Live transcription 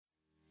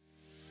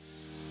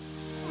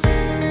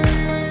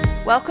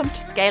Welcome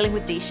to Scaling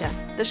with Disha,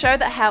 the show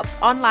that helps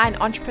online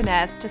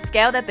entrepreneurs to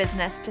scale their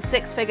business to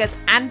six figures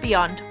and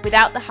beyond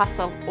without the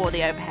hustle or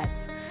the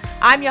overheads.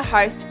 I'm your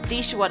host,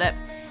 Disha Waddup,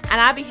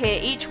 and I'll be here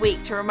each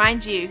week to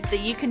remind you that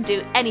you can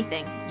do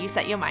anything you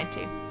set your mind to.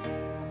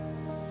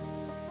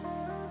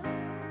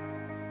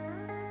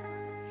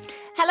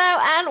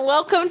 Hello and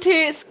welcome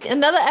to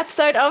another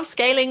episode of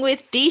Scaling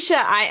with Disha.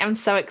 I am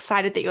so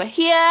excited that you're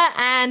here,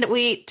 and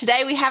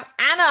today we have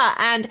Anna,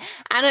 and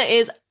Anna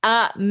is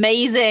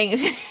amazing.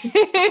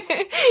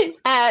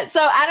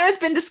 So Anna has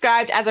been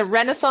described as a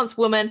Renaissance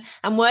woman,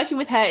 and working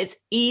with her, it's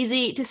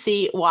easy to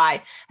see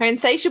why. Her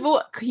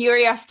insatiable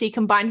curiosity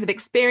combined with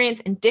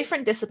experience in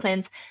different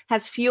disciplines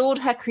has fueled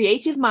her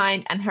creative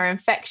mind, and her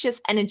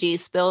infectious energy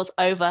spills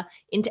over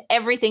into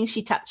everything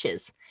she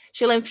touches.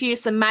 She'll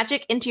infuse some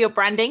magic into your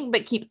branding,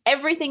 but keep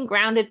everything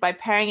grounded by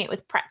pairing it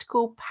with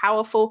practical,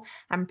 powerful,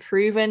 and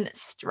proven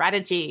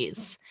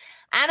strategies.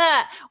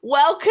 Anna,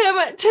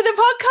 welcome to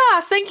the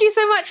podcast. Thank you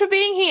so much for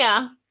being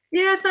here.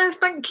 Yeah, no,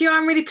 thank you.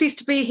 I'm really pleased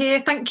to be here.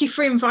 Thank you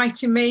for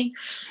inviting me.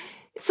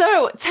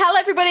 So tell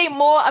everybody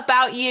more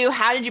about you.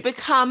 How did you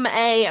become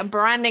a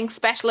branding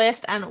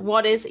specialist, and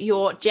what is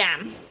your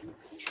jam?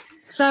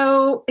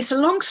 So it's a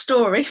long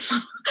story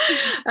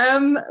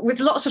with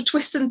lots of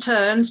twists and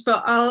turns,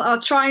 but I'll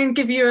try and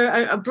give you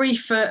a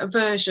brief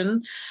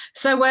version.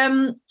 So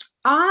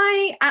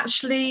I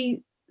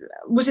actually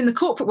was in the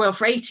corporate world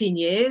for 18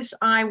 years.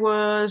 I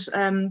was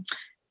an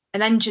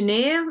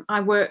engineer.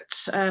 I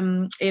worked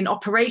in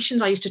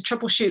operations. I used to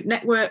troubleshoot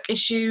network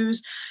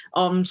issues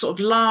on sort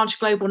of large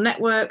global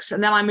networks.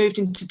 And then I moved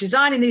into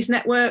designing these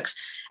networks.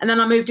 And then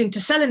I moved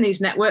into selling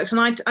these networks. And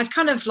I'd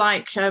kind of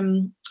like,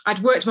 I'd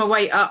worked my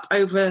way up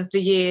over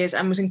the years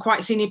and was in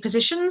quite senior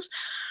positions.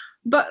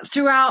 But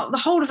throughout the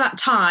whole of that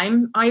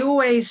time, I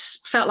always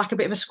felt like a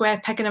bit of a square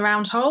peg in a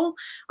round hole.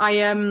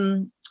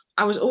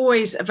 I was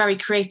always a very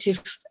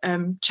creative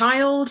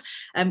child,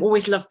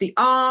 always loved the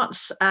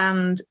arts,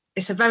 and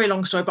it's a very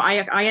long story, but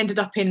I ended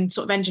up in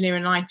sort of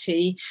engineering and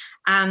IT,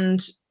 and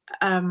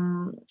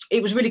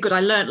it was really good.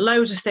 I learned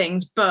loads of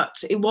things,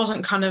 but it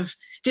wasn't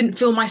didn't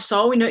fill my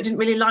soul, it didn't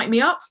really light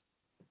me up.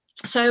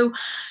 So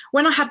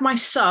when I had my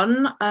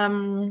son,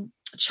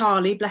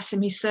 Charlie, bless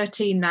him, he's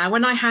 13 now.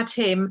 When I had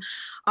him,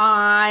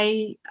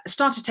 I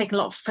started taking a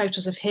lot of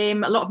photos of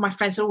him. A lot of my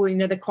friends said,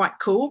 they're quite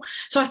cool.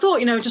 So I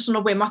thought, just on a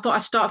whim, I thought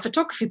I'd start a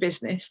photography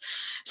business.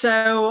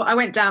 So I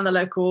went down the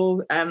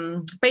local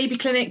baby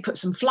clinic, put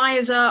some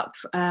flyers up,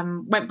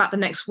 went back the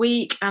next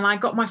week, and I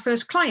got my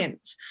first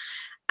clients.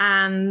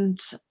 And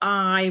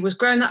I was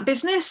growing that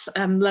business,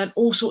 learned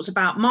all sorts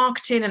about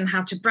marketing and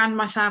how to brand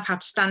myself, how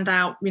to stand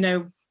out,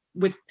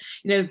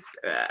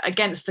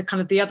 against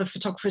the other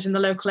photographers in the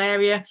local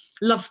area.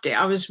 Loved it.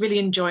 I was really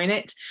enjoying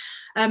it.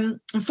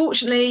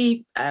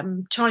 Unfortunately,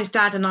 Charlie's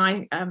dad and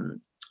I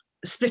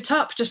split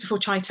up just before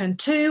Charlie turned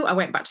 2. I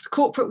went back to the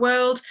corporate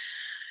world.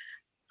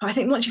 I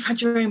think once you've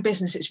had your own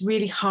business, it's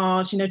really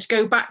hard, to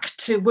go back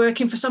to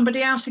working for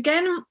somebody else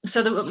again.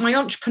 So my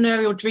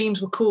entrepreneurial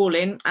dreams were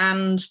calling,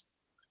 and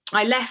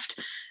I left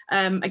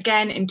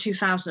again in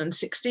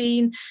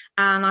 2016,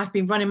 and I've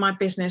been running my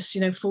business,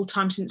 full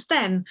time since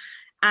then.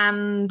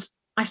 And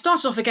I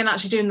started off again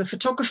actually doing the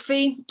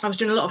photography. I was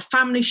doing a lot of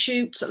family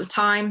shoots at the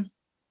time.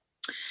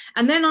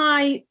 And then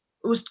I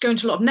was going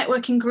to a lot of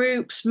networking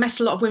groups, met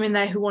a lot of women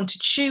there who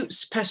wanted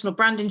shoots, personal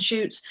branding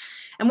shoots.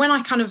 And when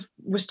I kind of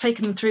was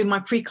taking them through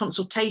my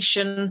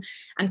pre-consultation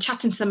and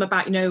chatting to them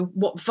about,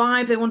 what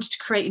vibe they wanted to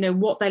create,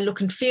 what their look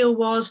and feel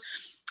was,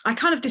 I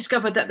kind of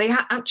discovered that they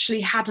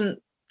actually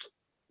hadn't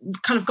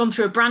kind of gone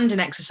through a branding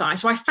exercise.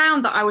 So I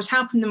found that I was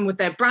helping them with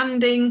their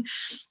branding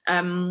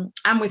and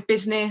with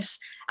business.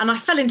 And I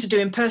fell into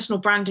doing personal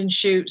branding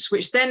shoots,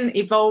 which then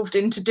evolved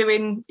into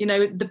doing,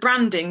 the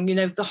branding,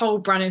 the whole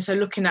branding. So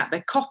looking at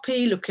their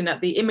copy, looking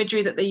at the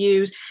imagery that they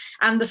use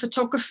and the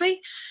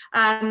photography.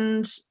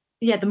 And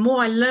yeah, the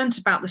more I learned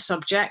about the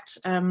subject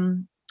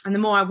and the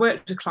more I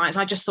worked with clients,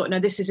 I just thought, no,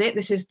 this is it.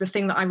 This is the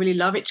thing that I really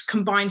love. It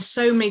combines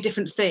so many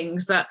different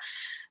things that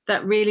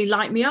really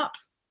light me up.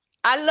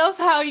 I love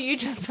how you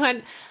just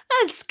went,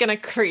 I'm just going to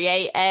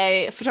create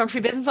a photography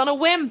business on a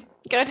whim.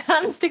 Go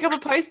down and stick up a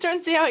poster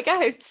and see how it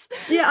goes.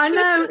 Yeah, I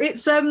know.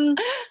 It's,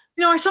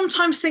 I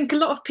sometimes think a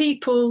lot of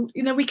people,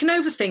 we can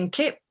overthink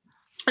it.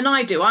 And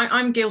I do.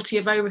 I'm guilty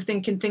of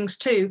overthinking things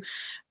too.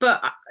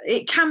 But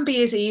it can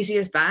be as easy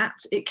as that.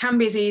 It can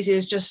be as easy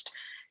as just,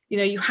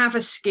 you have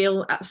a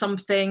skill at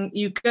something.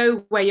 You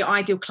go where your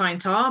ideal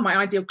clients are. My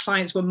ideal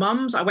clients were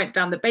mums. I went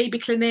down the baby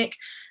clinic.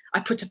 I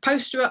put a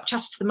poster up,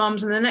 chatted to the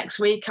mums, and the next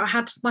week I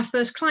had my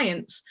first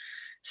clients.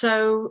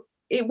 So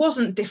it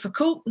wasn't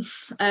difficult.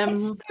 It's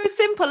so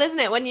simple, isn't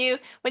it? When you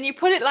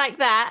put it like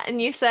that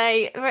and you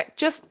say,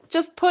 just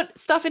put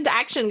stuff into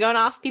action, go and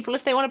ask people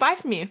if they want to buy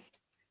from you.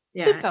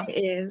 Yeah, Super. It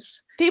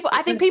is.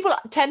 I think people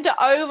tend to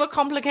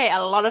overcomplicate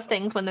a lot of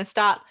things when they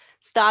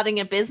starting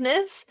a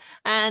business,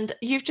 and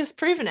you've just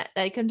proven it.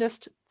 They can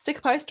just stick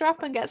a poster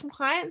up and get some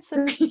clients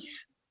and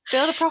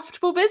build a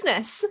profitable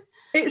business.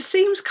 It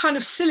seems kind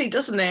of silly,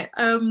 doesn't it?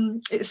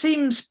 It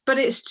seems, but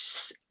it's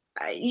just,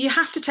 you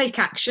have to take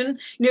action.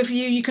 You know, if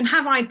you can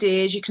have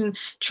ideas, you can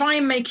try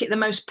and make it the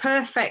most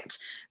perfect.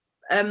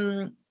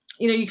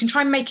 You know, you can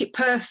try and make it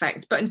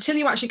perfect, but until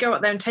you actually go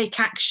out there and take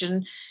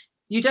action,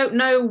 you don't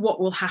know what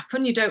will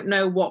happen. You don't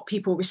know what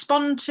people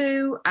respond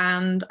to.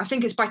 And I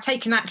think it's by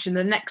taking action,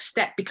 the next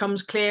step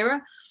becomes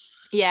clearer.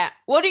 Yeah.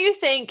 What do you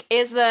think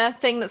is the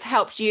thing that's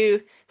helped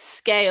you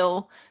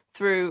scale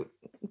through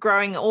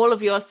growing all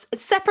of your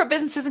separate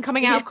businesses and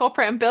coming out of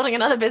corporate and building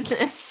another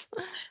business?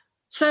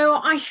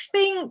 So I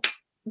think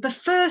the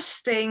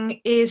first thing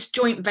is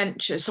joint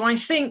ventures. So I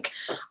think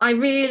I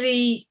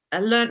really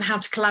learned how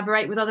to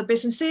collaborate with other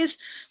businesses.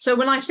 So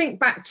when I think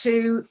back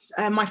to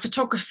my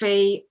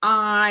photography,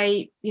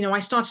 I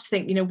started to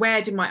think,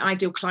 where did my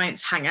ideal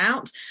clients hang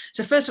out?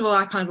 So first of all,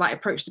 I kind of like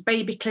approached the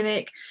baby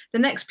clinic. The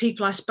next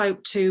people I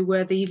spoke to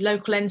were the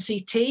local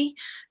NCT,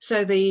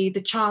 so the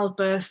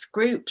childbirth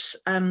groups,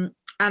 and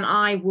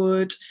I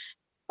would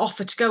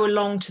offer to go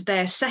along to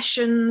their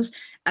sessions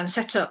and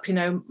set up,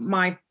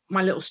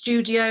 my little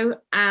studio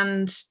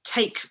and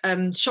take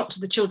shots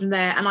of the children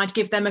there, and I'd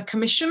give them a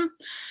commission.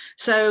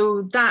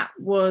 So that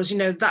was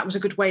a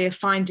good way of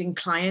finding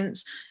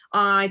clients.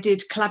 I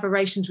did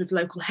collaborations with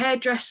local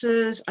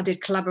hairdressers. I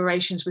did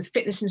collaborations with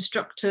fitness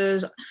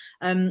instructors.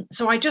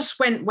 So I just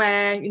went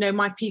where,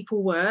 my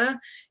people were,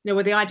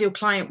 where the ideal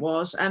client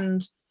was.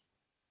 And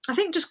I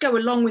think just go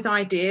along with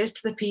ideas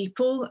to the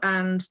people.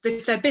 And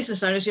if they're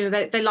business owners,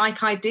 they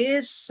like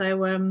ideas.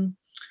 So,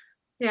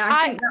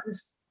 I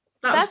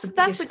think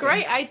that's a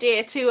great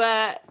idea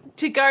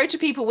to go to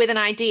people with an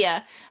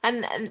idea,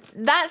 and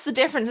that's the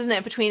difference, isn't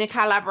it, between a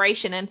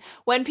collaboration and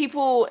when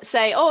people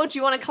say, "Oh, do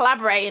you want to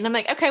collaborate?" and I'm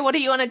like, "Okay, what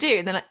do you want to do?"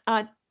 And they're like,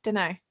 "I don't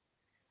know."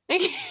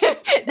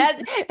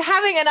 That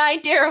having an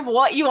idea of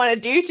what you want to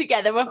do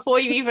together before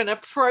you even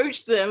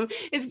approach them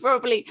is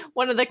probably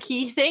one of the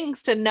key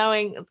things to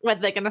knowing whether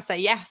they're going to say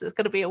yes. It's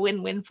got to be a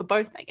win-win for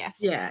both, I guess.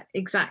 Yeah,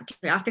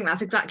 exactly. I think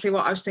that's exactly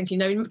what I was thinking.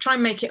 Try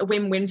and make it a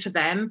win-win for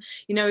them.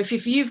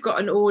 If you've got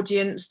an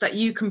audience that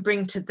you can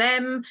bring to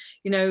them,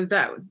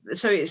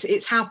 so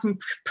it's helping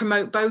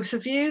promote both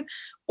of you.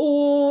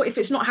 Or if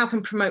it's not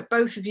helping promote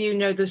both of you,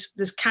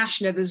 there's cash,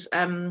 there's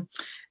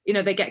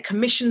they get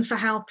commission for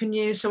helping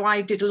you. So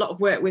I did a lot of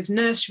work with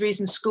nurseries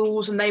and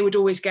schools, and they would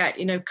always get,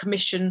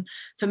 commission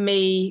for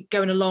me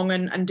going along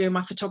and doing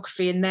my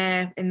photography in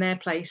their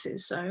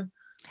places. So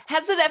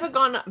has it ever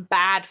gone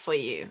bad for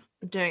you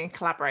doing a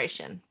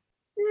collaboration?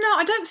 No,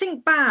 I don't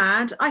think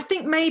bad. I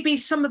think maybe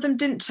some of them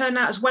didn't turn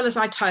out as well as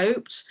I'd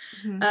hoped.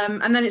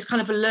 Mm-hmm. And then it's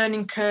kind of a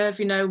learning curve,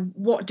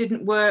 what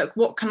didn't work,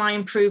 what can I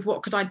improve,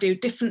 what could I do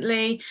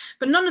differently?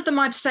 But none of them,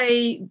 I'd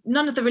say,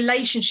 none of the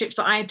relationships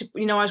that I had,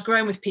 I was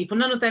growing with people,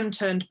 none of them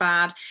turned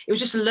bad. It was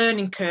just a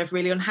learning curve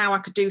really on how I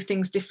could do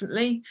things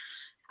differently.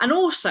 And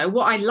also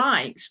what I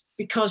liked,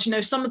 because,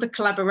 some of the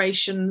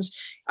collaborations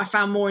I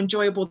found more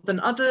enjoyable than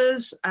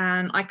others.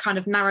 And I kind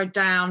of narrowed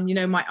down,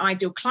 my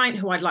ideal client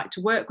who I'd like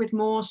to work with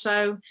more.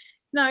 So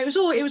no, it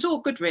was all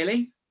good,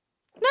 really.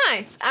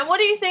 Nice. And what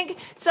do you think,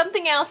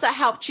 something else that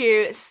helped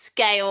you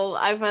scale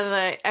over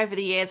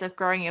the years of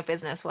growing your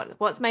business?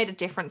 What's made a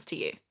difference to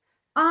you?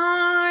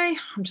 I'm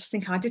just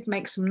thinking, I did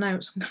make some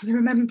notes. I'm going to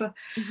remember.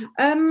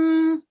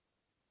 Mm-hmm.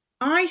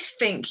 I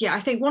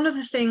think one of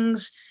the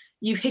things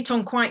you hit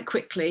on quite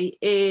quickly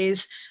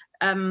is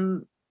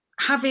you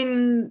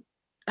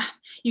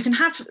can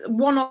have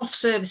one-off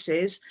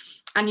services,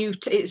 and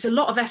it's a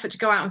lot of effort to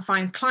go out and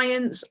find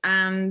clients,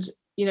 and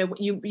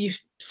you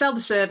sell the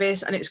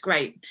service and it's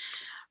great,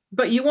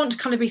 but you want to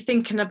kind of be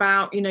thinking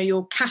about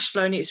your cash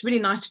flow, and it's really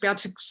nice to be able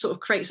to sort of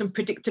create some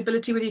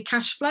predictability with your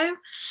cash flow.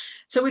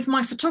 So with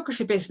my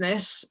photography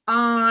business,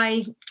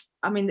 the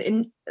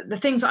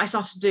things that I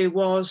started to do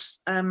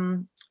was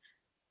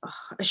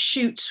a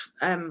shoot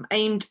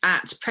aimed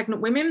at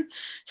pregnant women.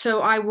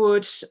 So I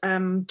would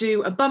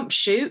do a bump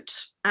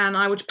shoot, and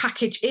I would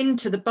package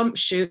into the bump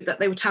shoot that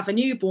they would have a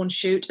newborn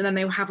shoot, and then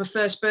they would have a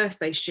first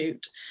birthday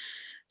shoot.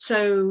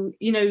 So,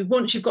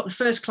 once you've got the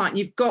first client,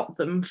 you've got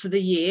them for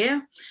the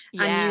year.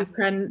 Yeah.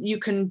 And you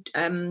can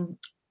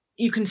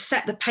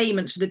set the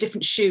payments for the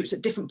different shoots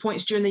at different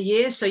points during the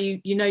year. So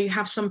you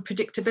have some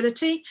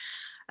predictability.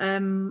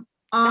 That's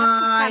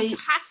a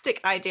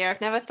fantastic idea.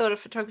 I've never thought of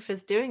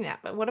photographers doing that,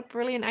 but what a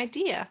brilliant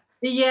idea.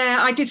 Yeah,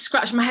 I did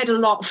scratch my head a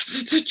lot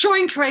to try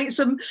and create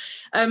some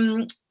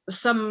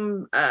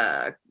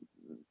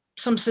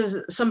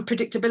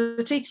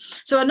predictability.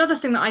 So another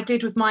thing that I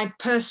did with my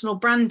personal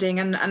branding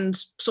and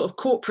sort of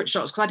corporate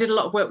shots, because I did a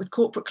lot of work with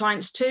corporate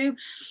clients too,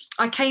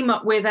 I came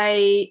up with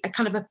a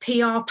kind of a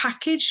PR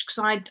package,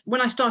 because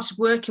when I started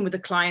working with the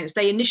clients,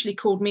 they initially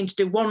called me in to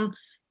do one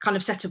kind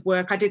of set of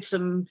work. I did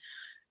some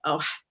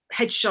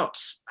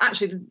headshots,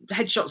 actually the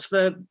headshots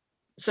for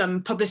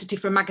some publicity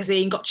for a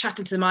magazine, got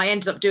chatting to them. I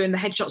ended up doing the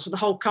headshots for the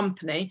whole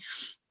company.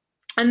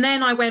 And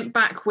then I went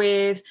back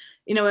with,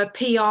 a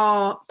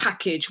PR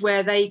package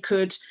where they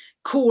could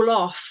call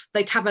off,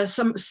 they'd have a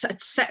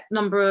set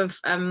number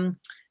of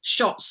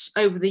shots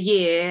over the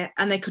year,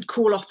 and they could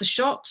call off the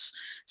shots.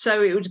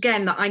 So it was,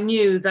 again, that I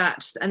knew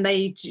that, and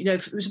they,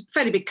 it was a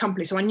fairly big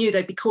company, so I knew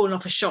they'd be calling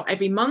off a shot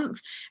every month.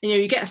 And,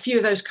 you get a few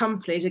of those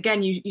companies,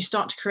 again, you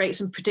start to create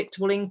some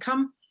predictable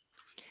income.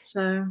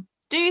 So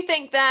do you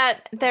think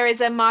that there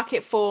is a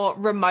market for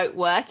remote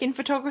work in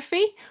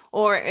photography,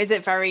 or is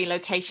it very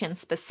location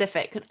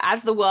specific?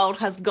 As the world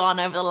has gone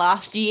over the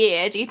last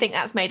year, do you think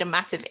that's made a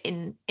massive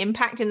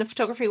impact in the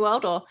photography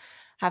world, or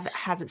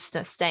has it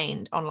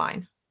sustained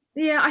online?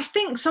 Yeah, I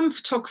think some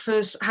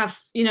photographers have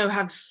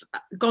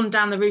gone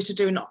down the route of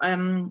doing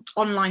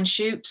online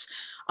shoots.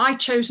 I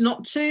chose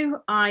not to.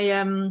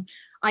 I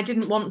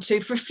didn't want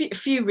to for a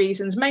few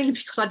reasons, mainly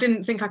because I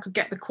didn't think I could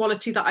get the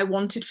quality that I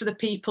wanted for the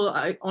people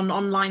on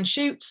online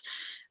shoots.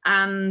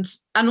 And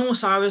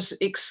also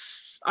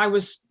I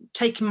was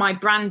taking my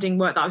branding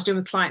work that I was doing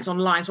with clients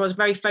online. So I was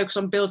very focused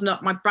on building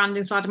up my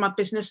branding side of my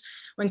business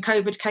when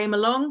COVID came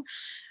along.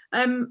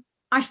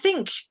 I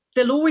think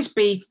there'll always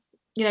be,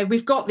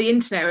 we've got the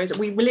internet.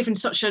 We live in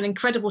such an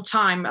incredible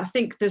time. I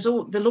think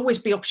there'll always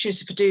be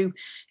opportunity to do,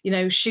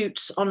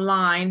 shoots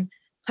online.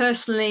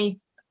 Personally,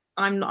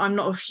 I'm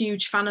not a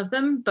huge fan of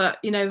them, but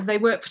they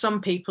work for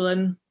some people,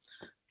 and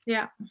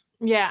yeah.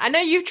 Yeah, I know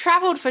you've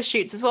traveled for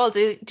shoots as well.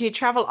 Do you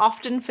travel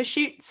often for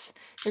shoots?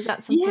 Is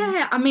that something?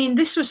 Yeah, I mean,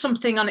 this was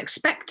something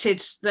unexpected.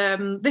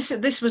 This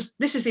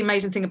is the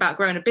amazing thing about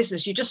growing a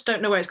business. You just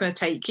don't know where it's going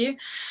to take you.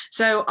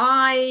 So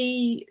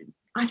I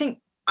think.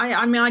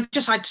 I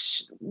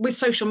with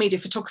social media,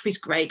 photography is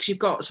great because you've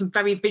got some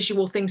very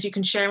visual things you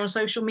can share on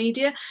social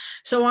media.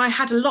 So I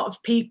had a lot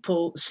of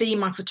people see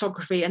my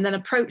photography and then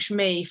approach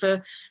me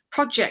for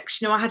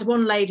projects. I had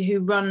one lady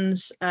who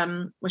runs,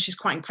 she's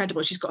quite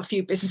incredible. She's got a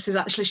few businesses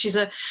actually. She's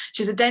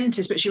a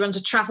dentist, but she runs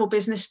a travel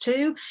business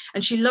too.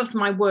 And she loved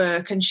my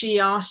work, and she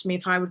asked me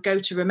if I would go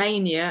to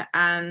Romania,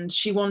 and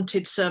she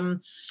wanted some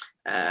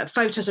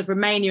photos of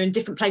Romania and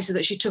different places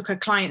that she took her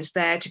clients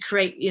there to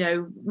create,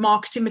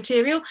 marketing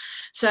material.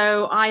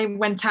 So I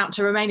went out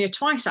to Romania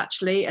twice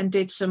actually and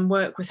did some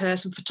work with her,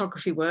 some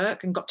photography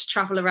work, and got to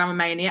travel around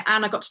Romania,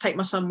 and I got to take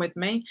my son with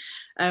me.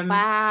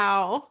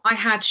 Wow. I've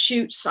had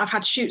shoots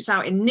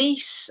out in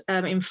Nice,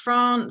 in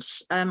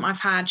France. I've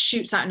had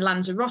shoots out in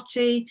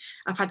Lanzarote.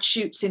 I've had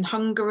shoots in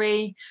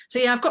Hungary. So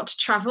yeah, I've got to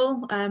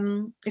travel.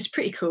 It's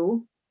pretty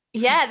cool.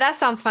 Yeah, that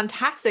sounds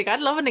fantastic.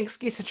 I'd love an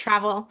excuse to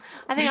travel.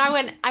 I think I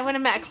went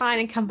and met a client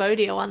in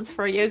Cambodia once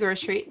for a yoga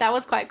retreat. That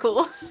was quite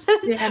cool.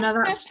 Yeah, no,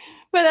 that's.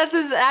 But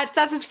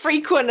that's as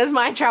frequent as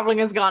my traveling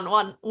has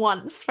gone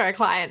once for a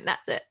client.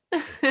 That's it.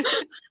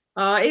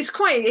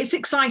 It's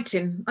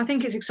exciting. I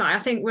think it's exciting. I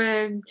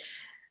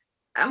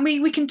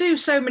think we can do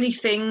so many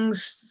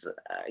things,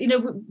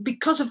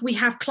 because we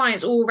have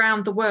clients all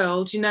around the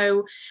world.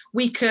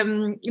 We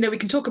can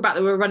talk about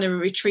that we're running a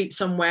retreat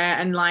somewhere,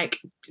 and like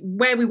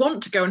where we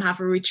want to go and have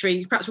a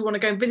retreat. Perhaps we want to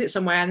go and visit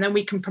somewhere, and then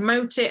we can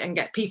promote it and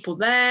get people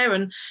there.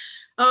 And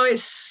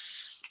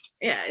it's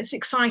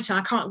exciting.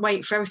 I can't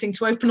wait for everything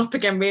to open up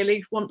again,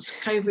 really, once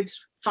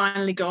COVID's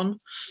finally gone.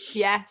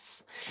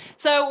 Yes.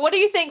 So what do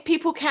you think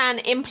people can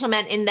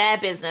implement in their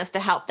business to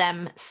help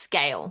them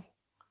scale?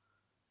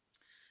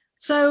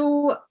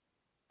 So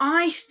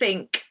I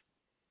think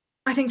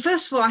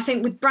first of all, I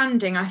think with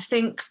branding, I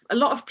think a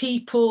lot of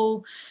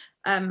people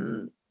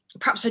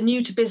perhaps are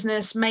new to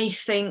business may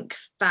think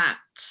that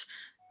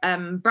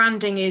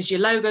branding is your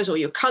logos or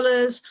your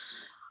colors.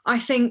 I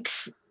think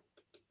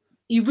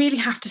you really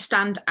have to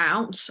stand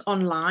out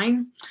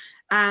online.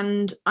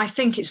 And I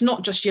think it's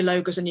not just your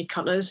logos and your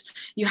colors.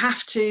 You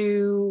have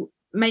to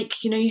make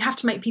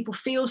people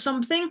feel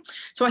something.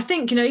 So I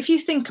think, if you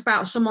think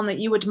about someone that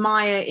you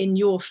admire in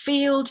your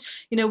field,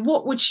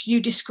 what would you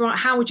describe,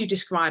 how would you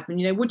describe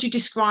them? Would you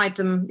describe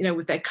them,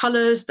 with their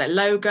colors, their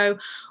logo,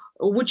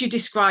 or would you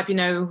describe,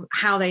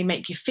 how they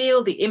make you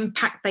feel, the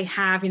impact they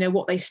have,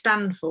 what they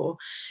stand for?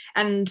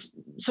 And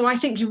so I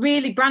think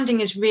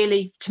branding is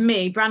really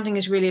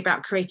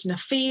about creating a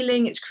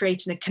feeling, it's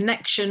creating a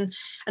connection.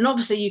 And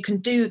obviously you can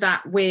do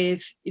that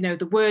with,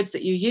 the words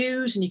that you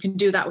use, and you can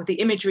do that with the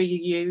imagery you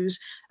use,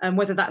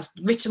 whether that's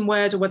written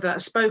words or whether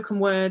that's spoken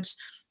words,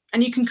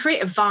 and you can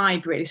create a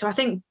vibe really. So I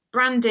think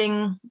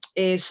branding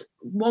is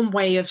one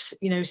way of,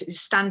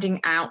 standing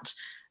out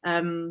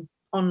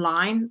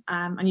online,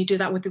 and you do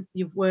that with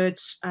your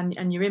words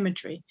and your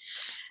imagery.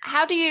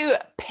 How do you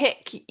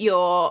pick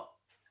your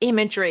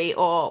imagery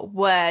or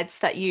words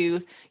that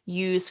you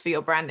use for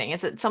your branding?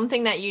 Is it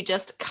something that you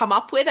just come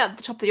up with at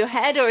the top of your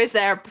head, or is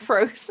there a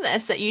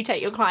process that you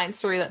take your clients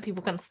through that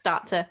people can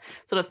start to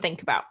sort of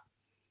think about?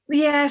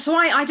 Yeah, so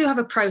I do have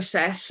a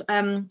process.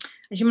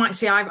 As you might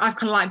see, I've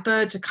kind of like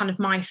birds are kind of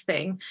my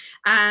thing.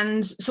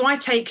 And so I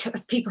take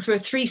people through a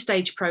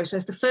 3-stage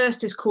process. The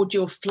first is called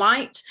your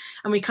flight.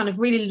 And we kind of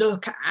really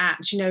look at,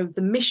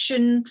 the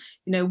mission,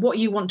 what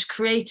you want to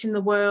create in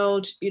the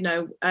world,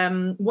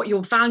 what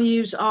your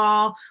values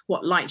are,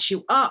 what lights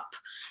you up.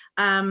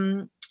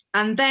 And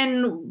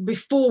then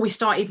before we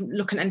start even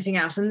looking at anything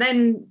else, and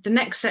then the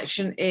next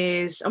section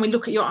is, and we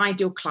look at your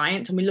ideal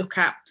client, and we look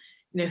at,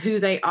 who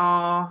they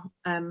are.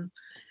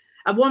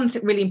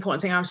 really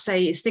important thing I would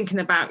say is thinking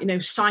about,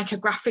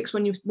 psychographics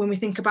when we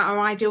think about our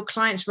ideal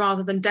clients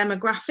rather than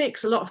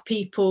demographics. A lot of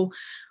people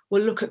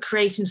will look at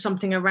creating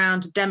something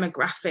around a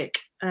demographic,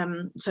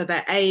 so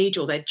their age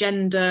or their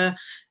gender.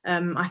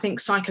 I think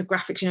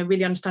psychographics,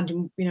 really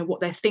understanding, what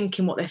they're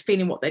thinking, what they're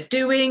feeling, what they're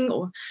doing,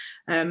 or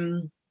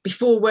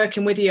before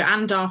working with you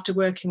and after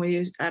working with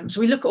you.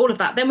 So we look at all of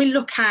that. Then we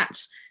look at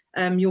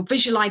your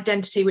visual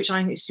identity, which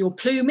I think is your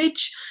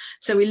plumage.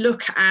 So we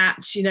look at,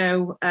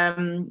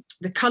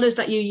 the colours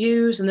that you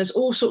use, and there's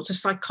all sorts of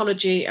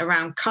psychology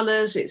around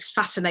colours. It's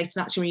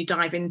fascinating actually when you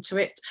dive into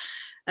it.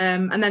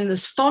 And then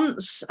there's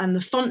fonts, and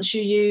the fonts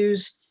you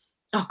use.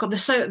 Oh God,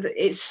 there's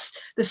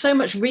so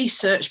much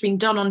research being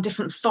done on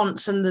different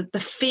fonts and the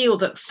feel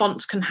that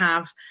fonts can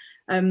have.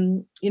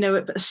 A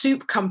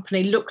soup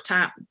company looked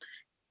at,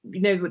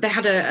 they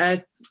had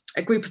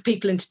a group of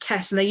people in to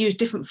test, and they used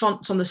different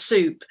fonts on the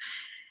soup,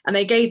 and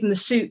they gave them the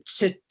soup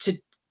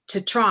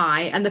to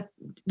try, and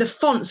the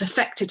fonts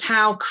affected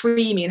how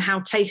creamy and how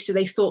tasty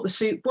they thought the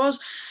soup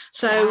was.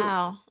 So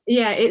wow.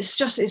 Yeah,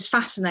 it's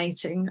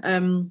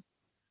fascinating.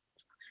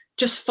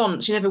 Just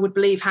fonts, you never would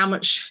believe how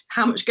much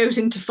goes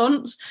into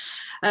fonts.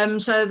 And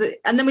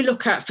then we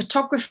look at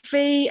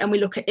photography, and we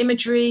look at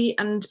imagery,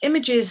 and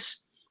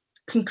images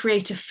can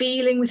create a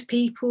feeling with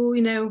people.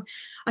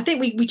 I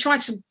think we try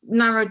to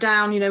narrow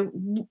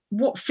down,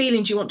 what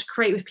feelings you want to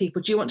create with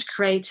people. Do you want to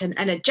create an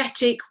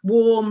energetic,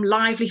 warm,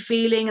 lively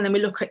feeling? And then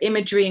we look at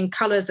imagery and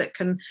colours that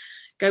can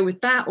go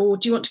with that. Or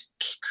do you want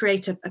to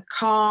create a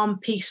calm,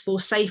 peaceful,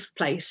 safe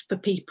place for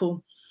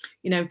people,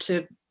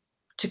 to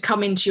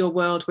come into your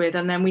world with?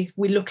 And then we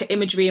look at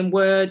imagery and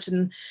words.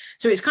 And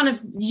so it's kind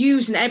of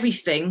using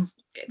everything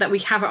that we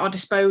have at our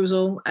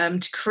disposal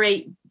to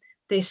create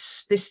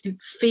this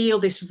feel,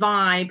 this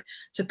vibe,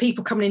 so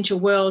people coming into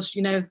your world,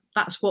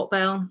 that's what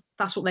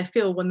they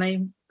feel when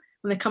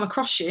they come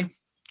across you.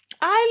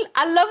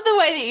 I love the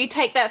way that you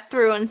take that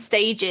through on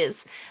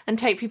stages and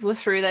take people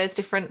through those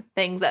different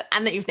things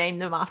and that you've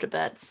named them after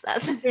birds.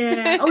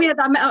 Yeah. Oh yeah,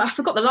 I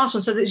forgot the last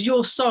one. So it's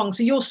your song.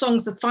 So your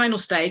song's the final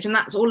stage, and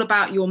that's all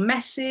about your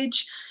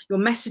message, your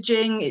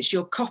messaging. It's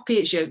your copy.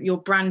 It's your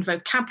brand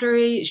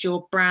vocabulary. It's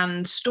your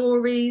brand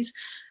stories.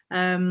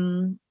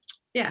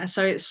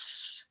 So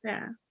it's,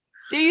 yeah.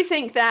 Do you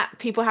think that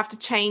people have to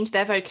change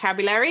their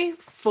vocabulary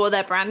for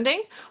their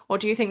branding, or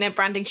do you think their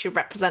branding should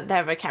represent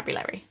their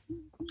vocabulary?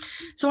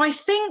 So I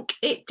think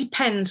it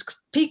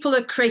depends. People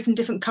are creating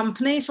different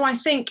companies. So I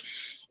think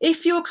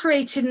if you're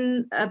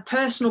creating a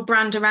personal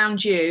brand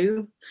around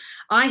you,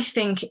 I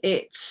think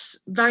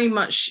it's very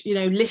much,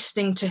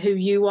 listening to who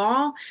you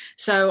are.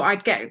 So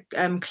I'd get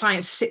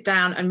clients to sit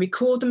down and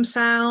record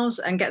themselves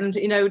and get them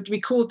to,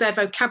 record their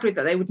vocabulary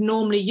that they would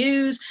normally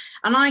use.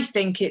 And I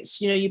think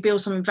it's, you build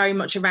something very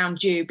much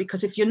around you,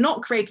 because if you're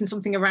not creating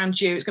something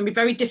around you, it's going to be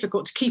very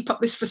difficult to keep up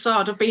this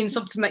facade of being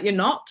something that you're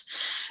not.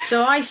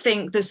 So I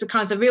think there's the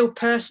kind of the real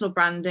personal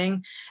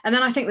branding. And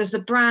then I think there's the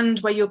brand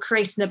where you're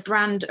creating a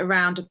brand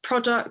around a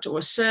product or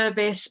a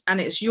service, and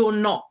you're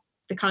not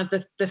the kind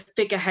of the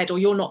figurehead, or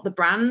you're not the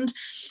brand.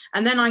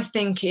 And then I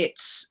think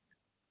it's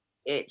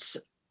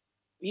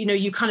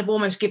you kind of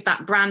almost give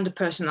that brand a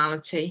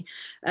personality,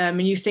 and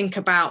you think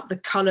about the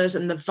colors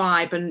and the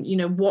vibe, and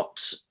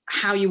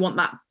how you want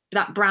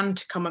that brand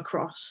to come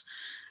across.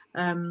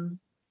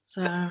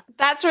 So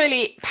that's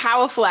really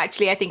powerful,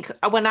 actually. I think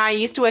when I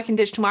used to work in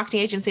digital marketing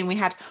agency, and we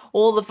had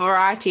all the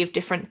variety of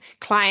different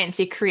clients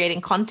you're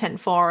creating content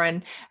for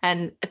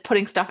and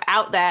putting stuff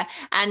out there,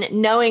 and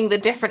knowing the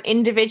different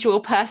individual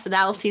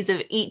personalities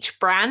of each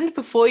brand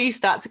before you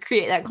start to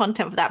create that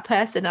content for that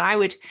person. And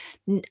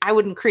I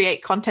wouldn't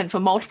create content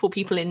for multiple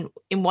people in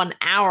 1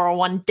 hour or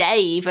 1 day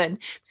even,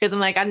 because I'm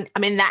like,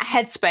 I'm in that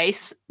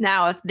headspace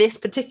now of this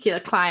particular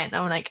client.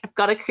 I'm like, I've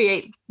got to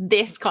create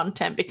this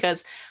content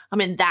because I'm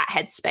in that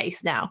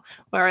headspace now.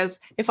 Whereas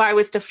if I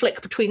was to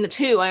flick between the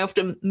two, I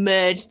often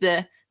merge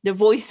the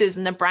voices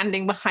and the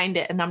branding behind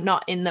it, and I'm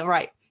not in the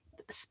right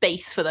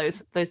space for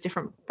those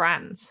different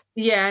brands.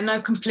 Yeah,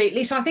 no,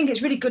 completely. So I think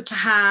it's really good to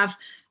have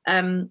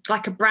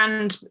like a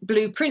brand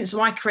blueprint. So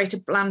I create a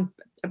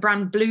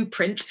brand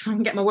blueprint, if I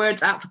can get my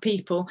words out for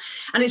people.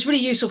 And it's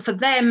really useful for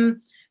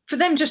them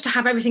just to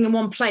have everything in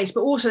one place,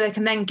 but also they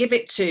can then give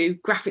it to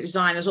graphic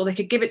designers, or they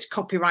could give it to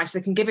copywriters,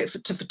 they can give it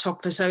to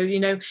photographers. So,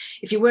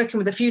 if you're working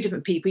with a few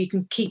different people, you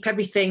can keep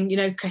everything,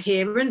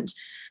 coherent.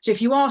 So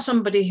if you are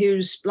somebody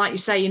who's, like you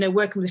say,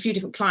 working with a few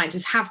different clients,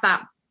 is have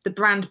the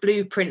brand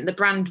blueprint, the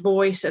brand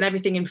voice and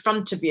everything in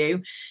front of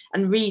you,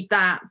 and read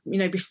that,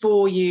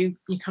 before you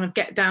kind of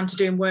get down to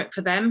doing work for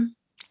them.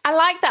 I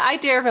like the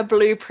idea of a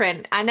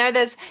blueprint. I know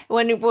there's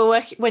when you're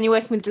working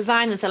with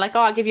designers, they're like,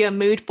 oh, I'll give you a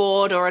mood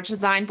board or a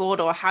design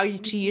board or how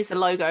to use the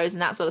logos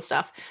and that sort of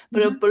stuff.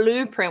 But a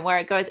blueprint where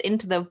it goes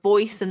into the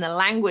voice and the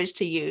language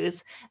to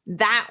use,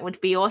 that would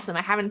be awesome.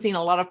 I haven't seen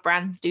a lot of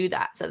brands do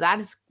that. So that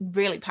is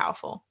really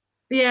powerful.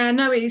 Yeah,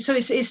 no, so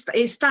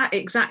it's that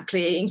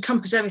exactly. It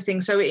encompasses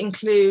everything. So it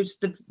includes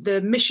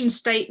the mission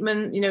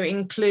statement, it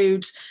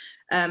includes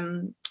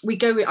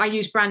I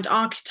use brand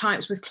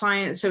archetypes with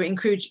clients. So it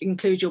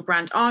includes your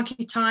brand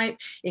archetype,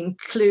 it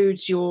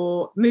includes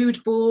your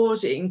mood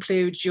board, it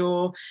includes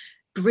your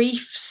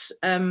briefs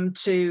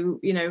to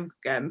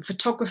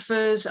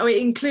photographers. It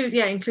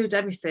includes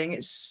everything.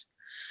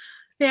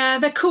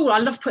 They're cool. I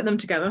love putting them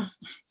together.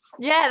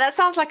 Yeah, that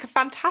sounds like a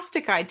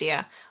fantastic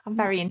idea. I'm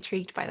very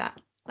intrigued by that.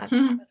 That's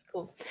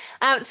cool.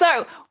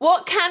 So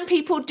what can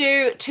people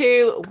do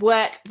to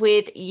work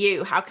with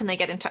you? How can they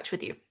get in touch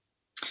with you?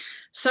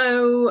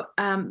 So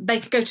they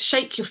could go to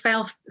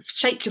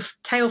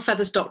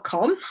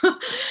shakeyourtailfeathers.com.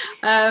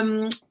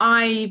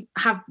 I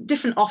have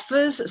different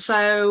offers.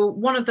 So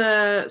one of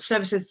the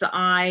services that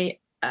I'm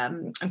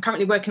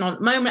currently working on at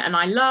the moment and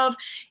I love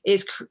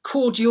is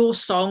called Your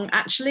Song,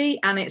 actually,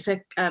 and it's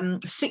a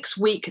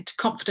 6-week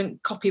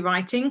confident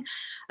copywriting,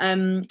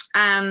 and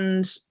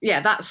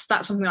that's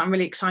something that I'm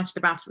really excited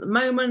about at the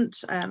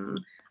moment.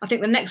 I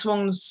think the next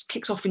one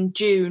kicks off in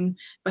June,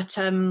 but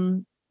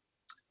I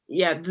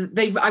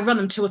run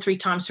them 2 or 3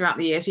 times throughout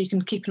the year, so you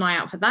can keep an eye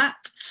out for that.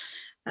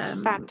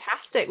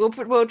 Fantastic.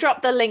 We'll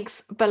drop the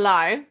links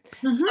below.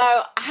 So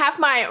I have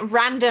my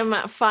random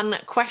fun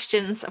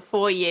questions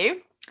for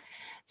you.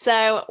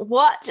 So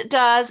what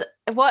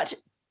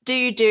do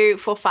you do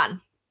for fun?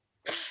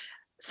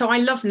 So I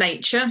love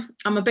nature.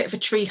 I'm a bit of a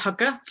tree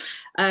hugger.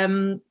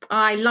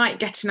 I like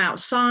getting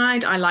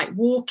outside. I like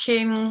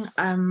walking.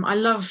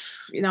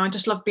 I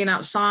just love being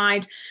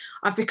outside.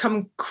 I've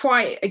become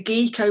quite a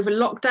geek over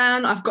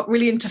lockdown. I've got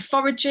really into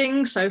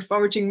foraging. So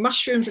foraging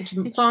mushrooms and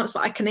different plants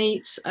that I can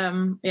eat.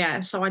 So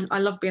I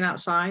love being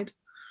outside.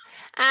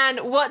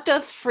 And what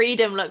does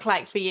freedom look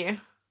like for you?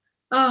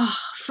 Oh,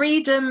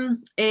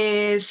 freedom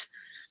is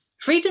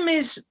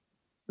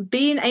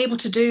being able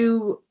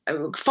to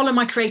follow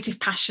my creative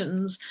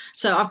passions.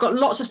 So I've got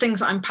lots of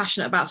things that I'm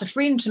passionate about. So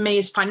freedom to me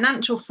is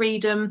financial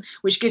freedom,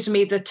 which gives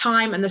me the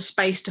time and the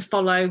space to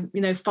follow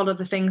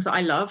the things that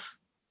I love.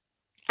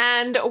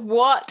 And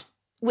what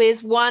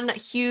is one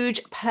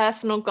huge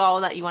personal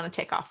goal that you want to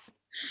tick off?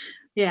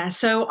 Yeah,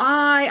 so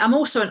I'm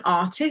also an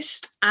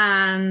artist,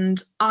 and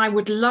I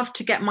would love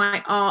to get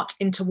my art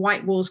into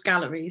White Walls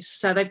galleries.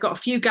 So they've got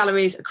a few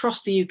galleries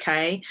across the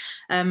UK.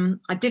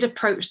 I did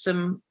approach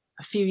them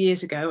a few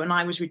years ago and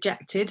I was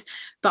rejected,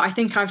 but I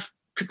think I've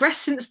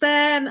progressed since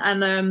then,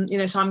 and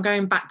so I'm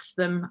going back to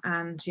them,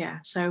 and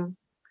so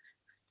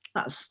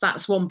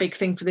that's one big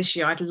thing for this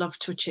year I'd love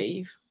to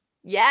achieve.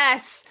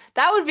 Yes,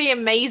 that would be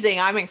amazing.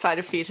 I'm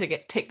excited for you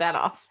to tick that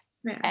off.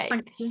 Yeah,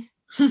 thank you.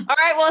 All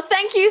right, well,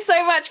 thank you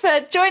so much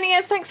for joining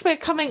us. Thanks for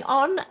coming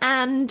on,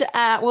 and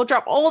we'll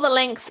drop all the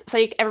links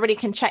so everybody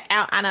can check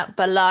out Anna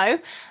below.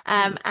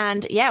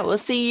 We'll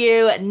see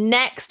you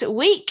next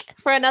week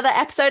for another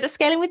episode of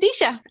Scaling with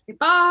Disha.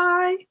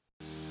 Bye.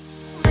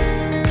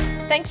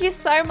 Thank you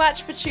so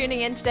much for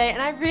tuning in today,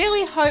 and I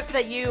really hope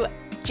that you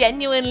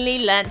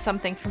genuinely learned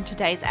something from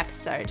today's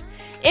episode.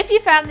 If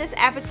you found this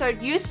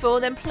episode useful,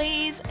 then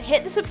please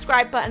hit the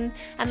subscribe button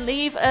and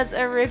leave us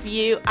a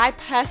review. I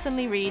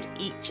personally read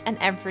each and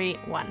every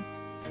one.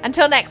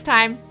 Until next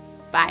time,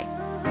 bye.